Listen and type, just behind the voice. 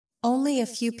Only a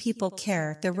few people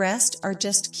care, the rest are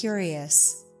just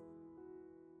curious.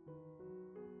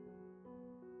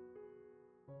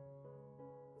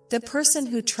 The person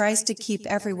who tries to keep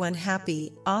everyone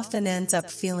happy often ends up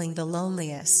feeling the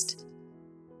loneliest.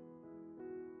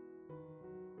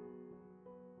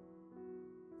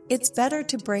 It's better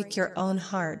to break your own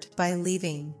heart by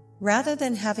leaving, rather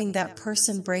than having that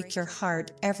person break your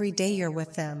heart every day you're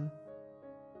with them.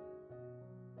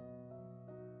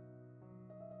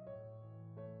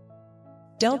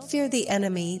 Don't fear the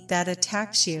enemy that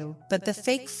attacks you, but the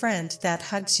fake friend that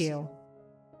hugs you.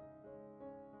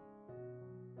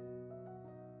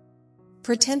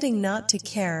 Pretending not to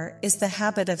care is the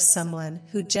habit of someone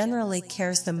who generally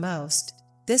cares the most.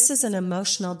 This is an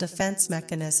emotional defense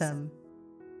mechanism.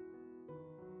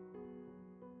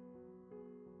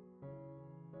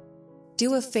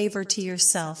 Do a favor to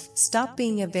yourself, stop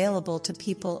being available to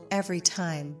people every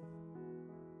time.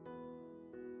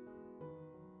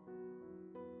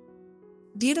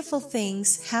 Beautiful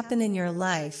things happen in your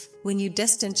life when you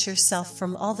distance yourself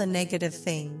from all the negative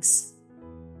things.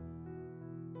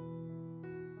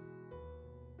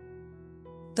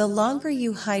 The longer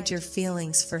you hide your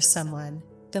feelings for someone,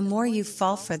 the more you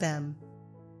fall for them.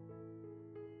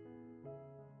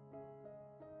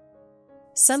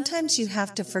 Sometimes you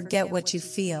have to forget what you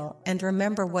feel and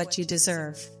remember what you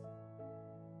deserve.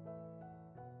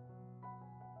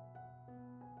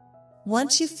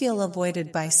 Once you feel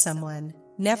avoided by someone,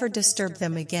 never disturb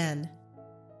them again.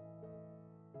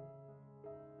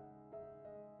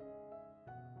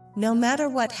 No matter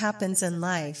what happens in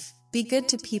life, be good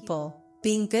to people.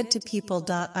 Being good to people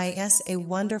is a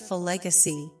wonderful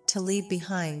legacy to leave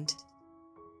behind.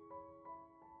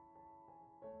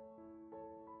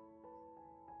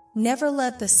 Never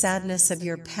let the sadness of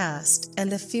your past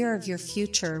and the fear of your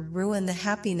future ruin the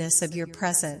happiness of your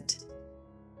present.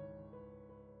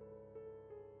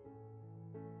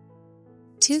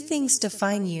 Two things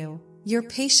define you: your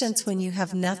patience when you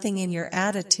have nothing and your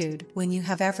attitude when you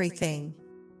have everything.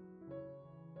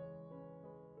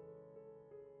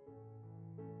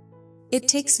 It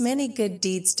takes many good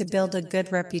deeds to build a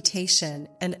good reputation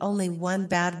and only one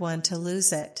bad one to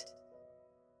lose it.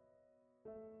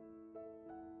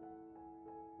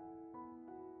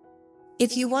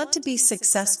 If you want to be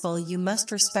successful, you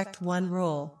must respect one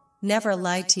rule: never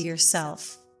lie to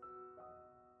yourself.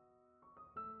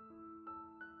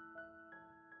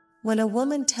 When a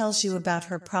woman tells you about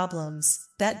her problems,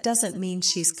 that doesn't mean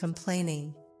she's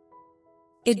complaining.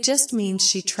 It just means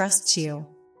she trusts you.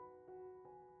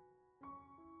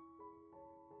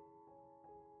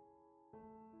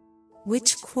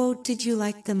 Which quote did you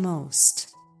like the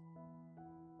most?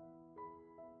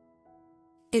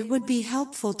 It would be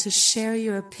helpful to share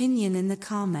your opinion in the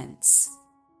comments.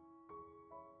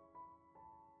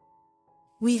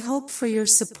 We hope for your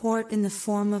support in the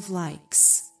form of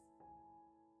likes.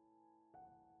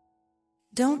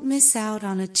 Don't miss out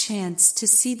on a chance to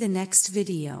see the next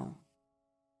video.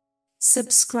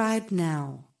 Subscribe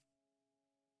now.